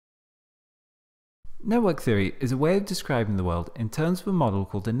Network theory is a way of describing the world in terms of a model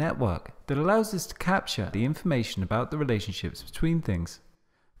called a network that allows us to capture the information about the relationships between things.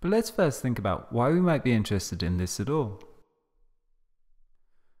 But let's first think about why we might be interested in this at all.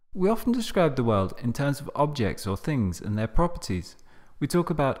 We often describe the world in terms of objects or things and their properties. We talk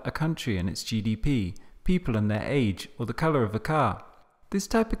about a country and its GDP, people and their age, or the color of a car. This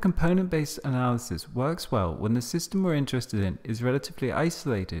type of component-based analysis works well when the system we're interested in is relatively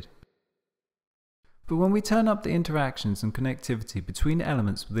isolated. But when we turn up the interactions and connectivity between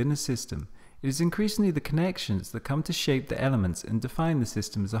elements within a system, it is increasingly the connections that come to shape the elements and define the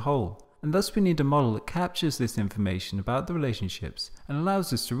system as a whole. And thus we need a model that captures this information about the relationships and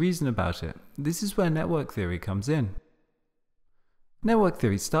allows us to reason about it. This is where network theory comes in. Network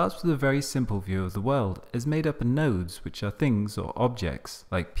theory starts with a very simple view of the world as made up of nodes, which are things or objects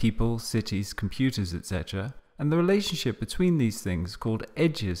like people, cities, computers, etc., and the relationship between these things called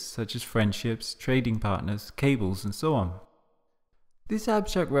edges such as friendships, trading partners, cables, and so on. This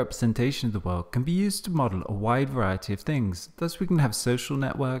abstract representation of the world can be used to model a wide variety of things. Thus we can have social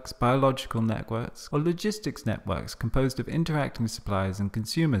networks, biological networks, or logistics networks composed of interacting suppliers and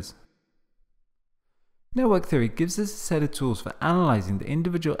consumers. Network theory gives us a set of tools for analyzing the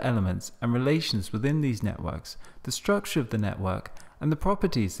individual elements and relations within these networks, the structure of the network, and the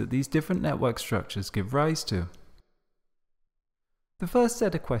properties that these different network structures give rise to. The first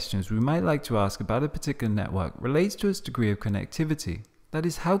set of questions we might like to ask about a particular network relates to its degree of connectivity, that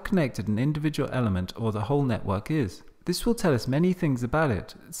is, how connected an individual element or the whole network is. This will tell us many things about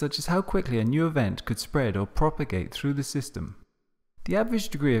it, such as how quickly a new event could spread or propagate through the system. The average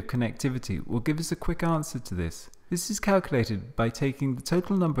degree of connectivity will give us a quick answer to this. This is calculated by taking the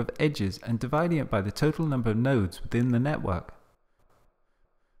total number of edges and dividing it by the total number of nodes within the network.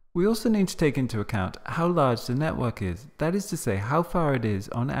 We also need to take into account how large the network is, that is to say how far it is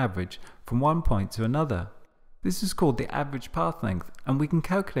on average from one point to another. This is called the average path length, and we can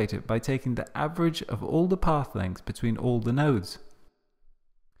calculate it by taking the average of all the path lengths between all the nodes.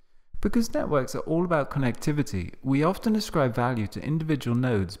 Because networks are all about connectivity, we often ascribe value to individual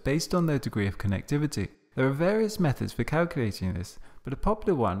nodes based on their degree of connectivity. There are various methods for calculating this, but a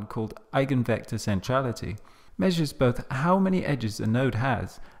popular one called eigenvector centrality measures both how many edges a node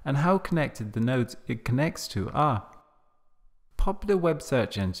has and how connected the nodes it connects to are. Popular web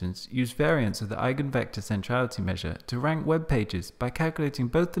search engines use variants of the eigenvector centrality measure to rank web pages by calculating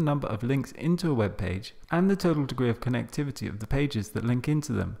both the number of links into a web page and the total degree of connectivity of the pages that link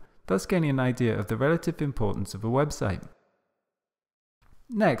into them, thus gaining an idea of the relative importance of a website.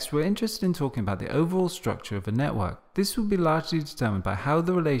 Next, we're interested in talking about the overall structure of a network. This will be largely determined by how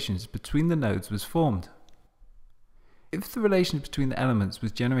the relations between the nodes was formed. If the relations between the elements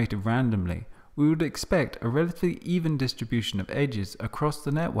was generated randomly, we would expect a relatively even distribution of edges across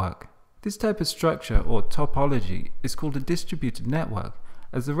the network. This type of structure, or topology, is called a distributed network,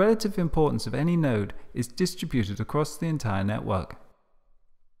 as the relative importance of any node is distributed across the entire network.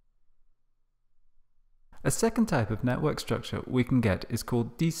 A second type of network structure we can get is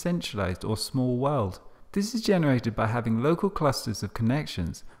called decentralized or small world. This is generated by having local clusters of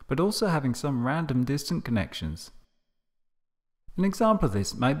connections, but also having some random distant connections. An example of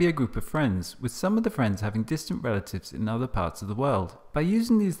this might be a group of friends, with some of the friends having distant relatives in other parts of the world. By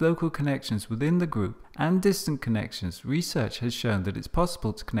using these local connections within the group and distant connections, research has shown that it's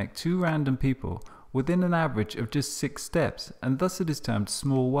possible to connect two random people within an average of just 6 steps, and thus it is termed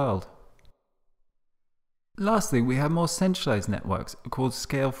small world. Lastly, we have more centralized networks called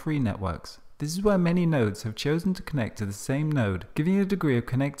scale-free networks. This is where many nodes have chosen to connect to the same node, giving a degree of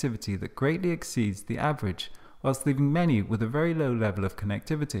connectivity that greatly exceeds the average, whilst leaving many with a very low level of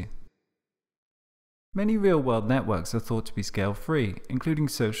connectivity. Many real-world networks are thought to be scale-free, including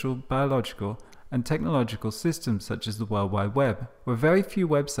social, biological, and technological systems such as the World Wide Web, where very few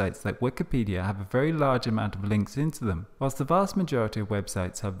websites like Wikipedia have a very large amount of links into them, whilst the vast majority of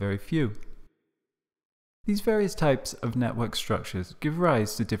websites have very few. These various types of network structures give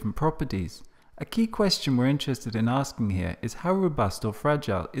rise to different properties. A key question we're interested in asking here is how robust or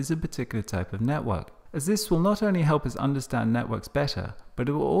fragile is a particular type of network, as this will not only help us understand networks better, but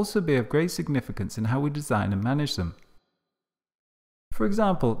it will also be of great significance in how we design and manage them. For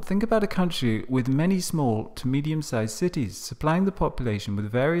example, think about a country with many small to medium-sized cities supplying the population with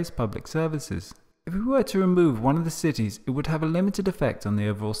various public services. If we were to remove one of the cities, it would have a limited effect on the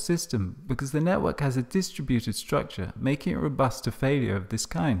overall system, because the network has a distributed structure, making it robust to failure of this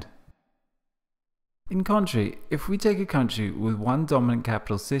kind. In contrary, if we take a country with one dominant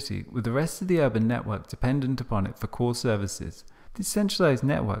capital city, with the rest of the urban network dependent upon it for core services, this centralized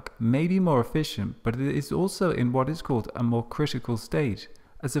network may be more efficient, but it is also in what is called a more critical state,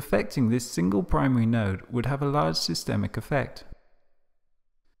 as affecting this single primary node would have a large systemic effect.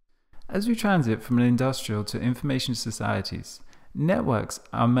 As we transit from an industrial to information societies, networks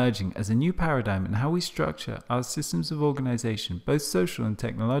are emerging as a new paradigm in how we structure our systems of organization, both social and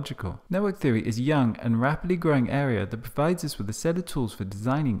technological. Network theory is a young and rapidly growing area that provides us with a set of tools for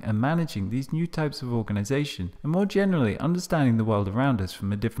designing and managing these new types of organization, and more generally understanding the world around us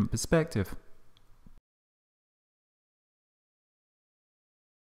from a different perspective.